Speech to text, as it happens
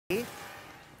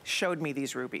showed me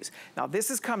these rubies. Now this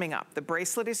is coming up. The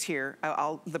bracelet is here.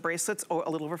 The bracelet's a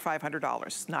little over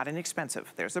 $500. Not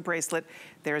inexpensive. There's the bracelet,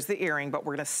 there's the earring, but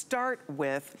we're gonna start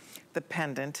with the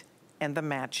pendant and the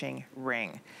matching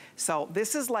ring. So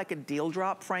this is like a deal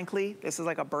drop, frankly. This is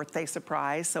like a birthday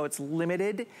surprise, so it's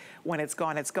limited. When it's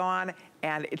gone,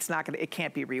 and it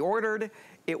can't be reordered.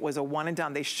 It was a one and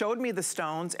done. They showed me the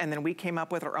stones, and then we came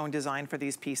up with our own design for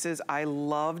these pieces. I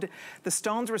loved, the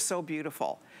stones were so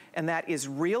beautiful. And that is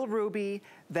real ruby,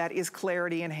 that is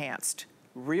clarity enhanced.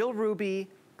 Real ruby,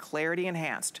 clarity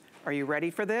enhanced. Are you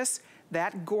ready for this?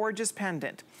 That gorgeous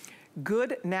pendant.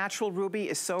 Good natural ruby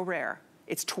is so rare.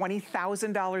 It's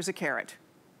 $20,000 a carat.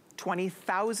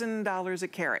 $20,000 a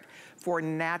carat for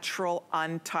natural,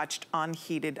 untouched,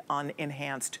 unheated,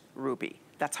 unenhanced ruby.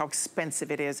 That's how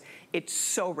expensive it is. It's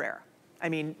so rare. I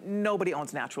mean, nobody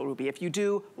owns natural ruby. If you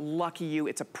do, lucky you,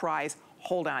 it's a prize.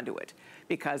 Hold on to it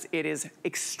because it is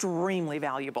extremely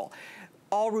valuable.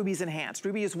 All ruby's enhanced.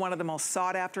 Ruby is one of the most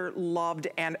sought after, loved,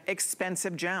 and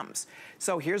expensive gems.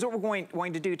 So here's what we're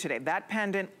going to do today. That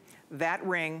pendant, that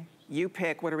ring, you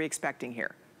pick. What are we expecting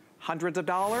here? Hundreds of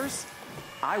dollars?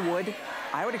 I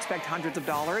would expect hundreds of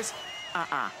dollars.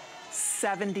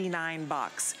 79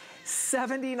 bucks.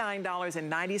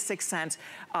 $79.96.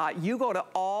 You go to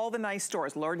all the nice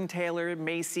stores, Lord & Taylor,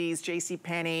 Macy's,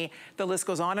 JCPenney, the list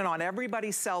goes on and on.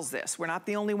 Everybody sells this. We're not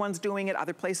the only ones doing it.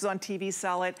 Other places on TV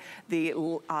sell it. The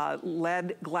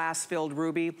lead glass-filled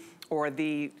ruby or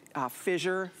the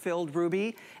fissure-filled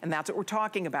ruby, and that's what we're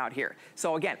talking about here.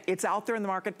 So again, it's out there in the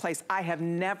marketplace. I have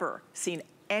never seen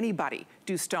anybody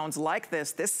do stones like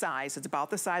this size. It's about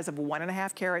the size of a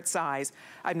 1.5 carat size.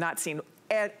 I've not seen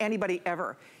anybody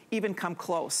ever even come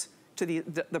close to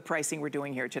the pricing we're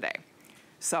doing here today.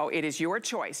 So it is your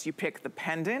choice. You pick the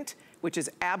pendant, which is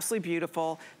absolutely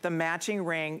beautiful, the matching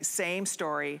ring, same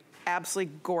story,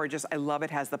 absolutely gorgeous. I love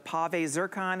it. Has the pave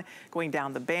zircon going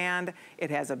down the band. It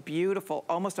has a beautiful,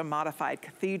 almost a modified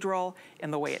cathedral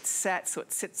in the way it's set, so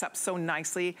it sits up so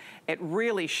nicely. It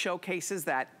really showcases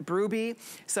that ruby.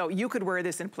 So you could wear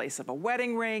this in place of a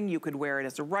wedding ring. You could wear it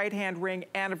as a right-hand ring,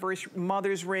 anniversary,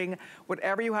 mother's ring,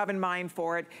 whatever you have in mind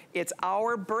for it. It's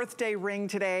our birthday ring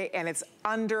today, and it's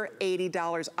under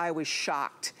 $80. I was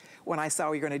shocked when I saw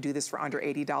we were gonna do this for under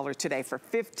 $80 today for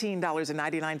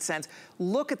 $15.99.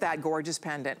 Look at that gorgeous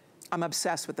pendant. I'm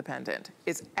obsessed with the pendant.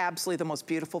 It's absolutely the most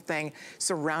beautiful thing,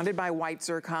 surrounded by white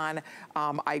zircon.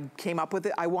 I came up with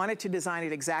it. I wanted to design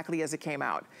it exactly as it came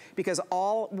out because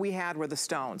all we had were the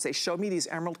stones. They showed me these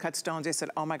emerald cut stones. They said,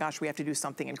 oh my gosh, we have to do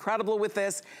something incredible with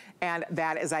this. And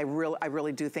that is, I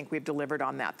really do think we've delivered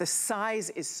on that. The size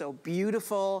is so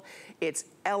beautiful. It's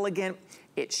elegant,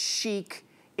 it's chic.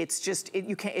 It's just,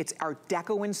 it's Art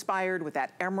Deco inspired with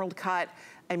that emerald cut.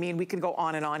 I mean, we can go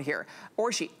on and on here.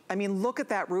 Orshi, I mean, look at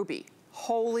that ruby.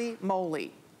 Holy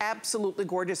moly, absolutely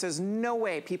gorgeous. There's no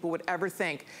way people would ever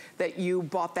think that you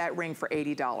bought that ring for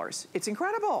 $80. It's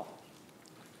incredible.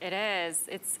 It is,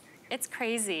 it's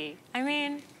crazy. I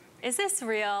mean, is this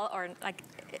real or like,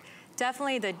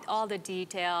 definitely all the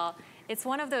detail. It's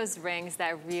one of those rings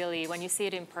that really, when you see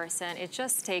it in person, it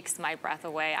just takes my breath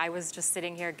away. I was just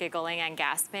sitting here giggling and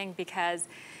gasping because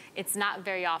it's not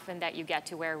very often that you get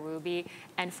to wear ruby,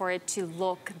 and for it to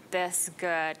look this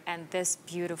good and this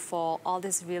beautiful, all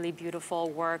this really beautiful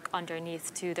work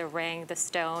underneath to the ring, the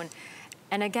stone.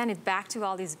 And again, it's back to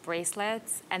all these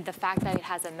bracelets and the fact that it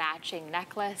has a matching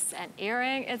necklace and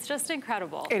earring. It's just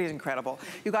incredible. It is incredible.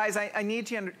 You guys, I need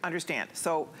you to understand.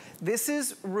 So this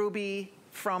is ruby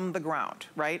from the ground,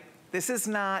 right? This is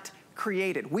not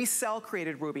created. We sell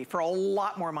created ruby for a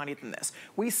lot more money than this.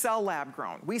 We sell lab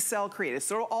grown, we sell created,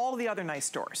 so all the other nice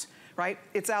stores, right?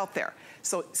 It's out there.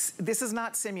 So this is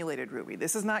not simulated ruby.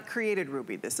 This is not created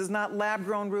ruby. This is not lab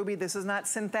grown ruby. This is not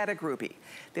synthetic ruby.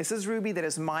 This is ruby that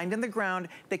is mined in the ground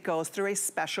that goes through a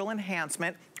special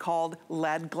enhancement called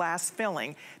lead glass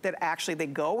filling that actually they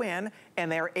go in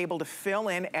and they're able to fill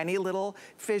in any little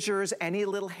fissures, any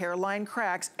little hairline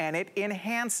cracks, and it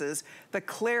enhances the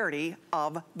clarity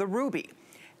of the ruby.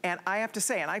 And I have to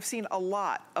say, and I've seen a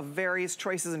lot of various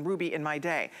choices in ruby in my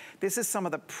day, this is some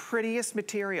of the prettiest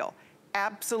material.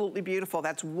 Absolutely beautiful.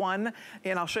 That's one,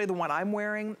 and I'll show you the one I'm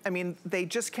wearing. I mean, they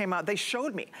just came out, they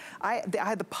showed me. I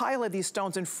had the pile of these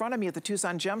stones in front of me at the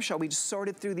Tucson Gem Show. We just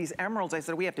sorted through these emeralds. I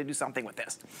said, we have to do something with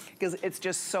this because it's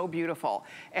just so beautiful.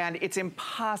 And it's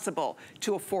impossible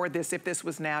to afford this if this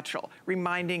was natural.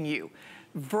 Reminding you,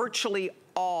 virtually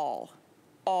all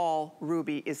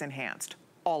ruby is enhanced,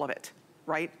 all of it,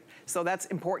 right? So that's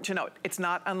important to note. It's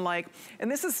not unlike,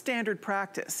 and this is standard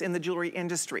practice in the jewelry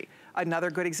industry. Another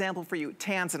good example for you,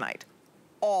 tanzanite.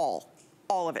 All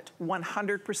all of it,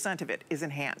 100% of it is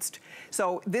enhanced.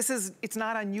 So it's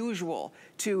not unusual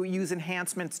to use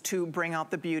enhancements to bring out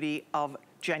the beauty of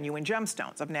genuine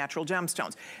gemstones, of natural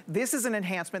gemstones. This is an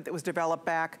enhancement that was developed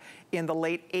back in the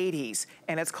late 80s,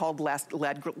 and it's called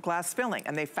lead glass filling.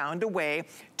 And they found a way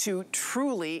to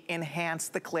truly enhance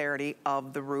the clarity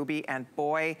of the ruby, and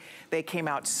boy, they came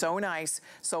out so nice.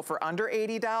 So for under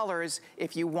 $80,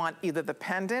 if you want either the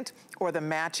pendant or the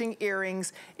matching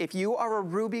earrings, if you are a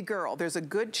ruby girl, there's a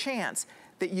good chance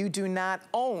that you do not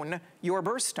own your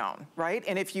birthstone, right?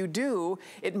 And if you do,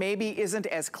 it maybe isn't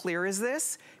as clear as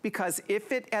this, because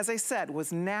if it, as I said,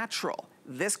 was natural,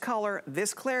 this color,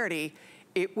 this clarity,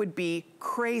 it would be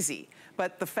crazy.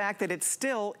 But the fact that it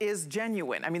still is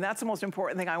genuine, I mean, that's the most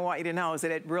important thing I want you to know, is that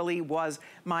it really was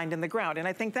mined in the ground. And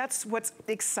I think that's what's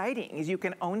exciting, is you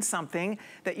can own something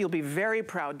that you'll be very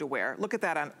proud to wear. Look at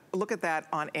that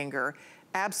on Inger.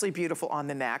 Absolutely beautiful on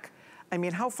the neck. I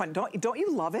mean, how fun, don't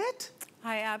you love it?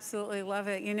 I absolutely love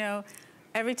it. You know,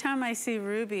 every time I see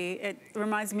Ruby, it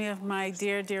reminds me of my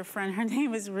dear, dear friend. Her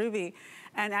name is Ruby,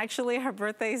 and actually her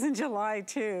birthday's in July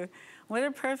too. What a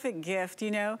perfect gift,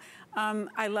 you know.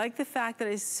 I like the fact that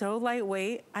it's so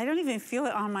lightweight. I don't even feel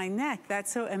it on my neck.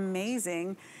 That's so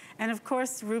amazing. And of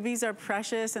course, rubies are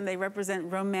precious, and they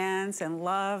represent romance and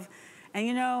love. And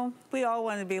you know, we all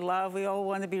want to be loved. We all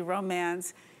want to be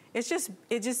romance. It's just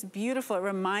beautiful. It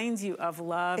reminds you of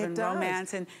love and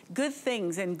romance and good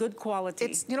things and good quality.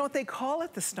 It's, you know what they call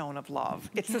it? The stone of love.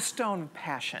 It's the stone of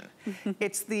passion.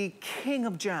 It's the king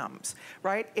of gems,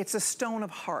 right? It's a stone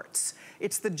of hearts.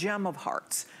 It's the gem of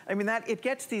hearts. I mean, it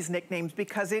gets these nicknames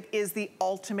because it is the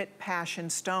ultimate passion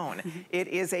stone. It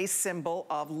is a symbol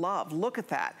of love. Look at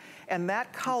that. And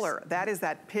that color, that is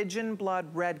that pigeon blood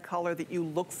red color that you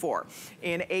look for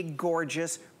in a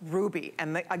gorgeous ruby.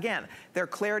 And again, they're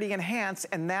clarity enhanced,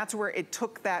 and that's where it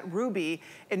took that ruby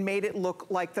and made it look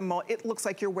like it looks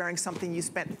like you're wearing something you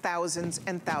spent thousands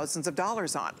and thousands of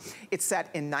dollars on. It's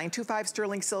set in 925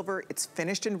 sterling silver. It's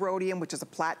finished in rhodium, which is a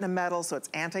platinum metal, so it's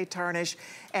anti-tarnish,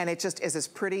 and it just is as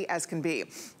pretty as can be.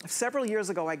 Several years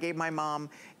ago, I gave my mom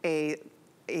a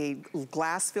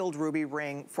glass-filled ruby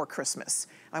ring for Christmas.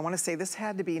 I want to say this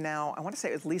had to be now, I want to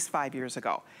say at least 5 years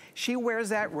ago. She wears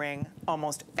that ring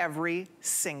almost every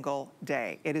single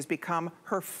day. It has become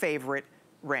her favorite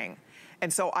ring.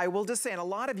 And so I will just say, and a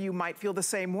lot of you might feel the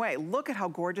same way. Look at how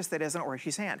gorgeous that is on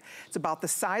Orishi's hand. It's about the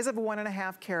size of a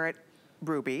 1.5 carat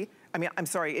ruby. I mean, I'm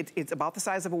sorry, it's about the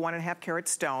size of a 1.5 carat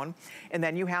stone. And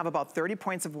then you have about 30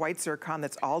 points of white zircon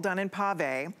that's all done in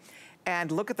pave.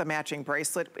 And look at the matching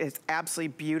bracelet. It's absolutely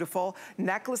beautiful.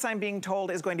 Necklace, I'm being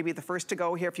told, is going to be the first to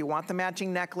go here. If you want the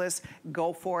matching necklace,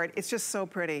 go for it. It's just so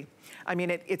pretty. I mean,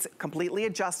 it's completely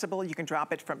adjustable. You can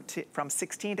drop it from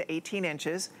 16 to 18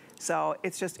 inches. So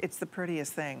it's the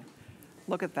prettiest thing.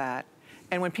 Look at that.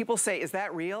 And when people say, is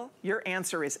that real? Your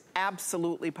answer is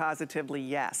absolutely, positively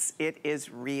yes. It is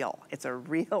real. It's a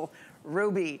real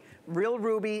ruby. Real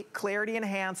ruby, clarity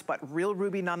enhanced, but real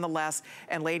ruby nonetheless.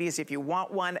 And ladies, if you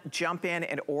want one, jump in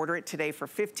and order it today for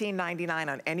 $15.99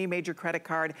 on any major credit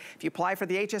card. If you apply for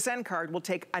the HSN card, we'll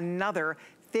take another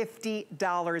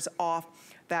 $50 off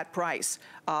that price,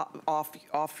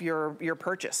 off your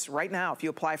purchase right now if you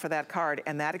apply for that card,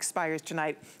 and that expires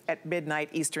tonight at midnight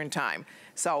Eastern time.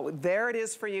 So there it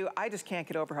is for you. I just can't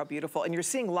get over how beautiful, and you're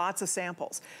seeing lots of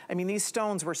samples. I mean, these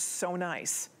stones were so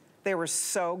nice. They were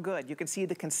so good. You can see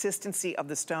the consistency of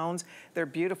the stones. They're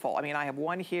beautiful. I mean, I have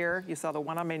one here. You saw the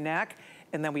one on my neck.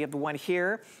 And then we have the one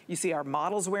here. You see our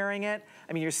models wearing it.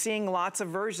 I mean, you're seeing lots of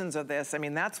versions of this. I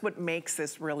mean, that's what makes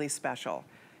this really special.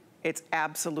 It's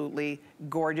absolutely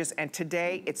gorgeous. And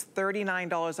today, it's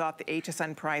 $39 off the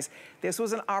HSN price. This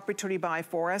was an opportunity buy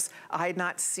for us. I had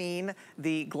not seen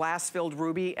the glass-filled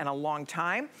ruby in a long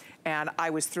time, and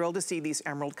I was thrilled to see these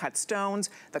emerald cut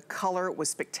stones. The color was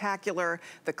spectacular.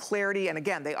 The clarity, and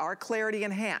again, they are clarity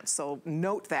enhanced, so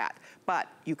note that. But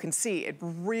you can see it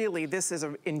really, this is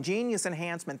an ingenious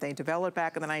enhancement they developed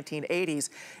back in the 1980s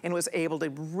and was able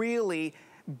to really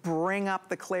bring up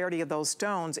the clarity of those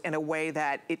stones in a way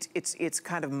that it's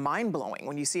kind of mind-blowing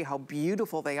when you see how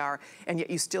beautiful they are, and yet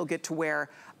you still get to wear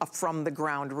a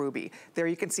from-the-ground ruby. There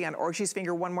you can see on Orishi's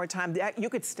finger one more time, that you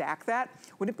could stack that.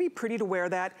 Wouldn't it be pretty to wear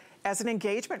that as an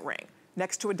engagement ring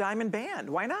next to a diamond band?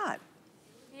 Why not?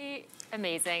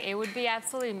 Amazing. It would be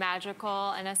absolutely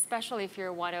magical, and especially if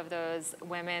you're one of those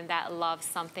women that love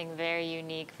something very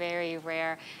unique, very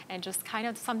rare, and just kind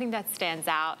of something that stands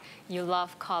out. You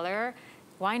love color.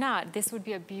 Why not? This would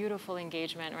be a beautiful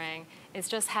engagement ring. It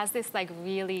just has this like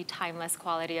really timeless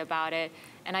quality about it.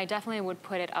 And I definitely would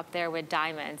put it up there with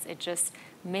diamonds. It just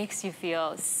makes you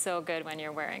feel so good when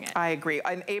you're wearing it. I agree.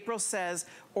 And April says,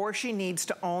 or she needs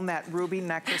to own that ruby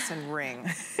necklace and ring.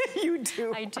 You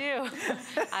do. I do.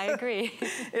 I agree.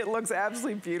 It looks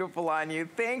absolutely beautiful on you.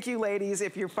 Thank you, ladies.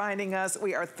 If you're finding us,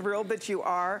 we are thrilled that you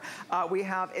are. We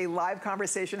have a live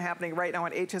conversation happening right now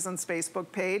on HSN's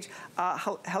Facebook page.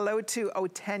 Hello to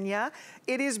Otenya.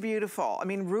 It is beautiful. I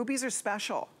mean, rubies are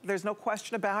special. There's no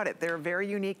question about it. They're a very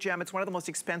unique gem. It's one of the most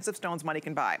expensive stones money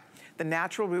can buy. The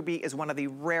natural ruby is one of the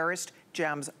rarest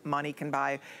gems money can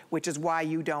buy, which is why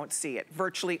you don't see it.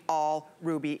 Virtually all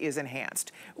ruby is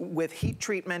enhanced. With heat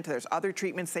treatment, there's other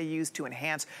treatments they use to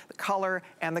enhance the color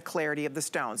and the clarity of the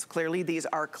stones. Clearly, these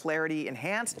are clarity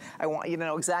enhanced. I want you to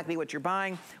know exactly what you're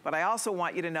buying, but I also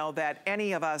want you to know that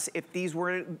any of us, if these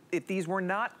were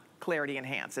not clarity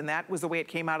enhanced, and that was the way it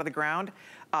came out of the ground,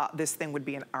 this thing would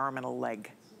be an arm and a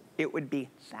leg. It would be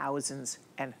thousands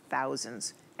and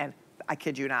thousands, and I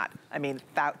kid you not, I mean,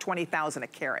 20,000 a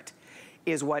carat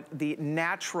is what the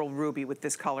natural ruby with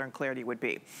this color and clarity would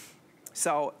be.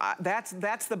 So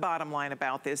that's the bottom line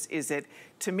about this, is that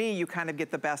to me, you kind of get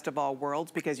the best of all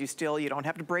worlds, because you don't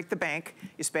have to break the bank.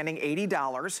 You're spending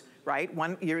 $80, right?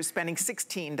 You're spending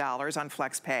 $16 on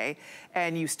FlexPay,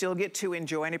 and you still get to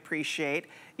enjoy and appreciate,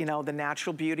 you know, the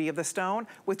natural beauty of the stone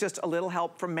with just a little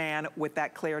help from man with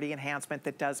that clarity enhancement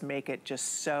that does make it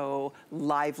just so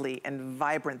lively and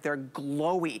vibrant. They're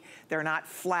glowy. They're not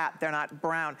flat. They're not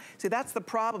brown. See, that's the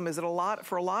problem, is that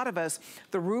for a lot of us,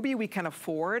 the ruby we can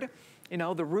afford, you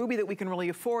know, the ruby that we can really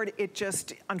afford, it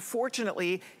just,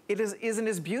 unfortunately, it isn't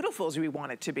as beautiful as we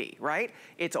want it to be, right?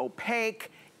 It's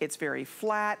opaque, it's very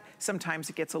flat, sometimes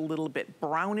it gets a little bit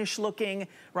brownish looking,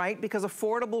 right? Because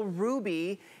affordable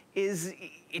ruby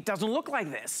it doesn't look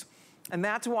like this. And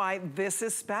that's why this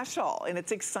is special, and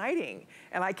it's exciting.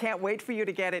 And I can't wait for you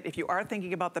to get it. If you are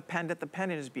thinking about the pendant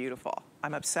is beautiful.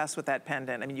 I'm obsessed with that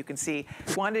pendant. I mean, you can see,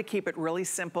 wanted to keep it really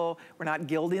simple. We're not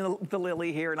gilding the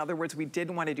lily here. In other words, we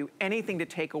didn't want to do anything to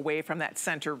take away from that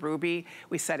center ruby.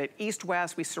 We set it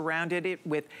east-west. We surrounded it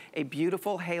with a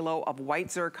beautiful halo of white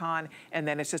zircon, and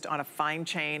then it's just on a fine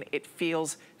chain. It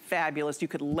feels fabulous. You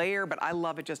could layer, but I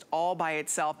love it just all by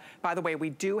itself. By the way, we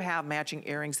do have matching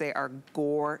earrings. They are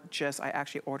gorgeous. I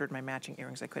actually ordered my matching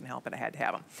earrings. I couldn't help it. I had to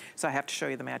have them. So I have to show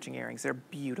you the matching earrings. They're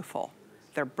beautiful.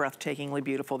 They're breathtakingly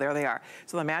beautiful. There they are.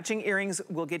 So the matching earrings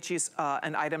will get you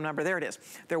an item number. There it is.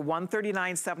 They're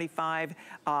 $139.75.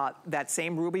 That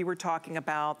same ruby we're talking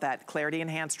about, that clarity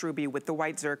enhanced ruby with the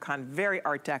white zircon, very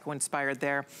Art Deco inspired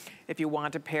there. If you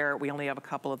want to pair, we only have a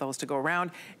couple of those to go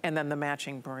around. And then the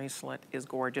matching bracelet is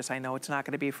gorgeous. I know it's not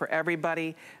going to be for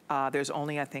everybody. There's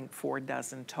only, I think, 4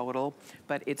 dozen total,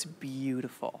 but it's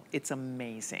beautiful. It's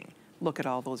amazing. Look at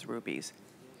all those rubies.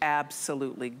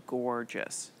 Absolutely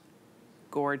gorgeous.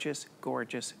 Gorgeous,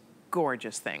 gorgeous,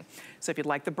 gorgeous thing. So if you'd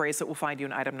like the bracelet, we'll find you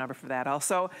an item number for that.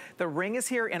 Also, the ring is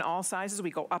here in all sizes.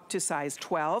 We go up to size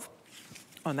 12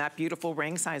 on that beautiful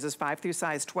ring, sizes 5 through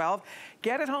size 12.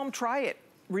 Get it home, try it.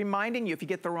 Reminding you, if you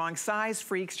get the wrong size,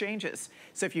 free exchanges.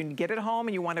 So if you get it home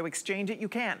and you want to exchange it, you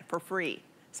can for free.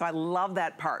 So I love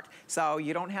that part. So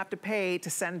you don't have to pay to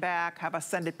send back, have us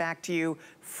send it back to you.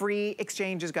 Free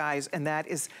exchanges, guys, and that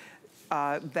is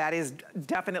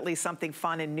definitely something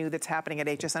fun and new that's happening at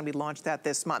HSN. We launched that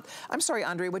this month. I'm sorry,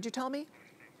 Andre, what'd you tell me?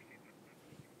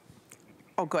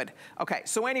 Oh, good. Okay,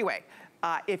 so anyway,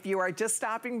 if you are just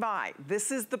stopping by, this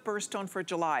is the birthstone for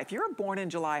July. If you're born in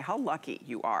July, how lucky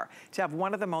you are to have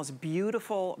one of the most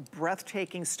beautiful,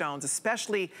 breathtaking stones,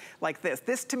 especially like this.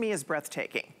 This, to me, is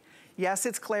breathtaking. Yes,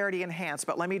 it's clarity enhanced,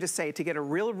 but let me just say, to get a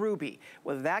real ruby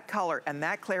with that color and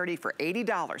that clarity for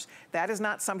 $80, that is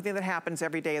not something that happens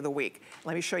every day of the week.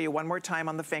 Let me show you one more time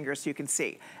on the finger so you can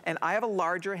see. And I have a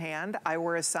larger hand. I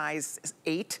wear a size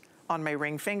 8 on my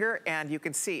ring finger, and you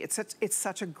can see it's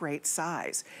such a great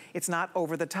size. It's not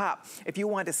over the top. If you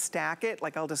want to stack it,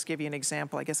 like I'll just give you an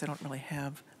example. I guess I don't really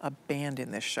have a band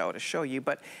in this show to show you,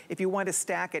 but if you want to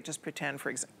stack it, just pretend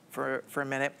for a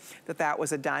minute that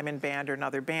was a diamond band or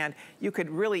another band. You could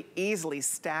really easily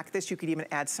stack this. You could even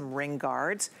add some ring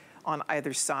guards on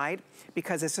either side,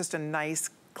 because it's just a nice,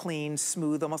 clean,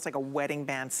 smooth, almost like a wedding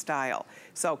band style.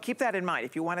 So keep that in mind.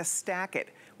 If you want to stack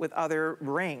it with other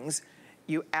rings,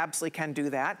 you absolutely can do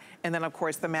that. And then, of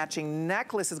course, the matching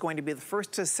necklace is going to be the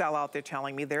first to sell out, they're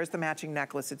telling me. There's the matching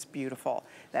necklace. It's beautiful.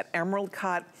 That emerald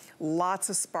cut, lots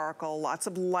of sparkle, lots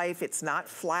of life. It's not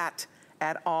flat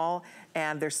at all.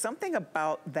 And there's something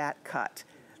about that cut.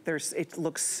 It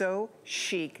looks so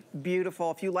chic,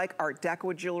 beautiful. If you like Art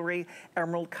Deco jewelry,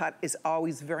 emerald cut is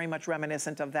always very much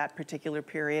reminiscent of that particular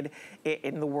period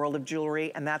in the world of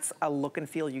jewelry, and that's a look and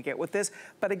feel you get with this.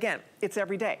 But again, it's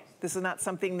every day. This is not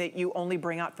something that you only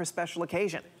bring out for special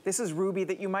occasion. This is ruby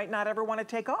that you might not ever want to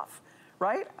take off,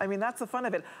 right? I mean, that's the fun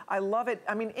of it. I love it.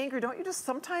 I mean, Ingrid, don't you just,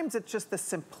 sometimes it's just the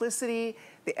simplicity,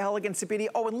 the elegance, the beauty.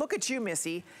 Oh, and look at you,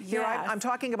 Missy. Here I'm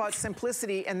talking about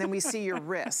simplicity, and then we see your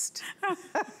wrist.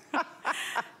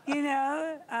 You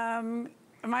know,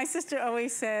 my sister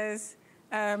always says,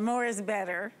 more is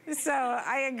better. So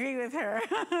I agree with her.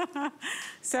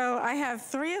 So I have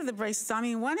 3 of the bracelets. I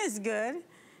mean, 1 is good,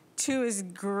 2 is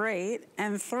great,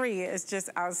 and 3 is just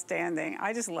outstanding.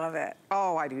 I just love it.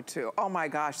 Oh, I do too. Oh my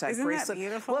gosh, that Isn't bracelet. that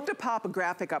beautiful? We'll have to pop a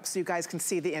graphic up so you guys can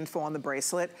see the info on the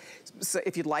bracelet. So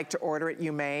if you'd like to order it,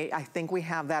 you may. I think we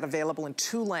have that available in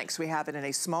 2 lengths. We have it in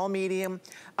a small medium,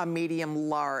 a medium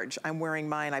large. I'm wearing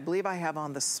mine. I believe I have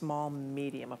on the small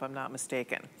medium, if I'm not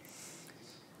mistaken.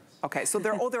 Okay, so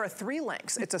there are 3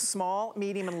 lengths. It's a small,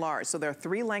 medium, and large. So there are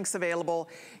 3 lengths available.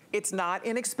 It's not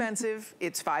inexpensive.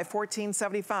 It's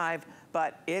 $514.75,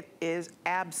 but it is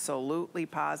absolutely,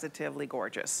 positively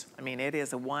gorgeous. I mean, it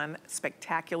is one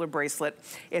spectacular bracelet.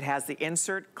 It has the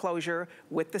insert closure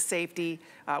with the safety.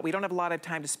 We don't have a lot of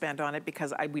time to spend on it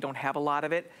because we don't have a lot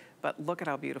of it. But look at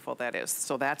how beautiful that is.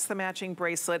 So that's the matching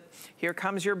bracelet. Here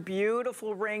comes your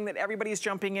beautiful ring that everybody's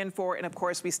jumping in for. And of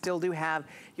course, we still do have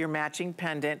your matching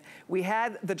pendant. We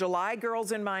had the July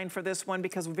girls in mind for this one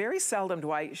because very seldom do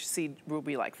I see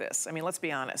ruby like this. I mean, let's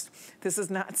be honest. This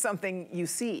is not something you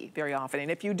see very often.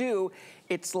 And if you do,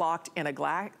 it's locked in a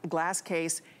glass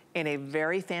case in a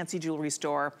very fancy jewelry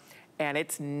store. And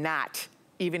it's not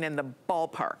even in the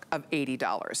ballpark of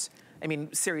 $80. I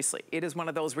mean, seriously, it is one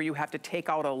of those where you have to take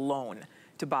out a loan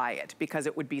to buy it because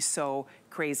it would be so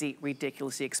crazy,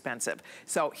 ridiculously expensive.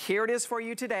 So here it is for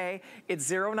you today. It's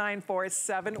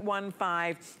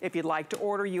 094715 if you'd like to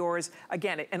order yours.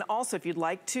 Again, and also if you'd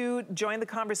like to join the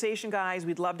conversation, guys,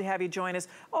 we'd love to have you join us.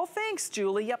 Oh, thanks,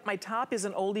 Julie. Yep, my top is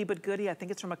an oldie but goodie. I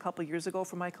think it's from a couple years ago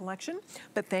from my collection,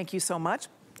 but thank you so much.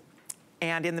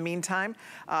 And in the meantime,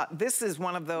 this is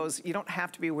one of those, you don't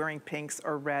have to be wearing pinks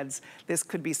or reds. This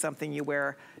could be something you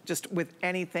wear just with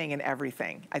anything and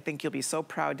everything. I think you'll be so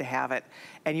proud to have it,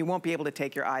 and you won't be able to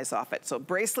take your eyes off it. So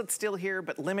bracelet's still here,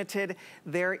 but limited.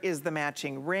 There is the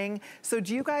matching ring. So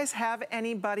do you guys have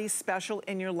anybody special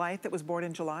in your life that was born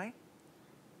in July?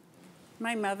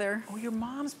 My mother. Oh, your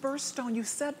mom's birthstone, you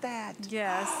said that.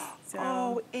 Yes. So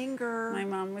oh, Inger. my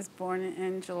mom was born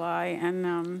in July,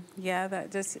 and yeah,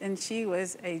 and she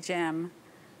was a gem,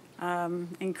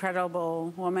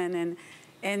 incredible woman,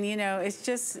 and you know, it's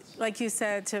just like you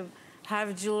said, to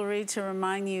have jewelry to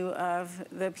remind you of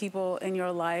the people in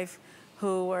your life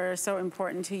who were so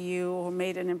important to you, who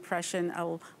made an impression,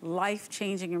 a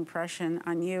life-changing impression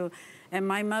on you. And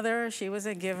my mother, she was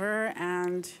a giver,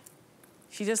 and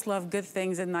she just loved good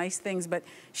things and nice things, but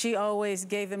she always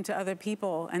gave them to other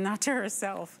people and not to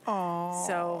herself. Oh.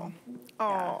 So,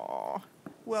 yeah.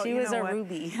 Well, she was a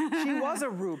ruby. She was a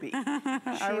ruby.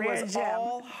 She was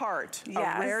all heart.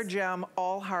 Yes. A rare gem,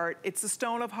 all heart. It's a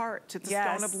stone of heart. It's a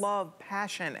stone of love,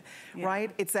 passion,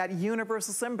 right? It's that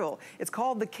universal symbol. It's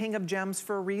called the King of Gems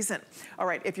for a reason. All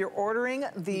right, if you're ordering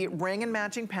the ring and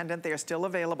matching pendant, they are still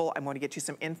available. I'm going to get you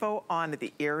some info on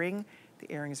the earring.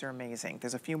 The earrings are amazing.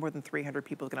 There's a few more than 300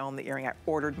 people who can own the earring. I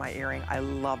ordered my earring. I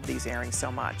love these earrings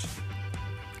so much.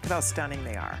 Look at how stunning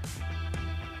they are.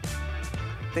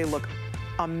 They look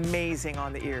amazing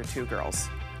on the ear too, girls.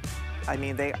 I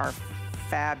mean, they are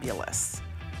fabulous.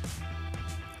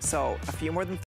 So a few more than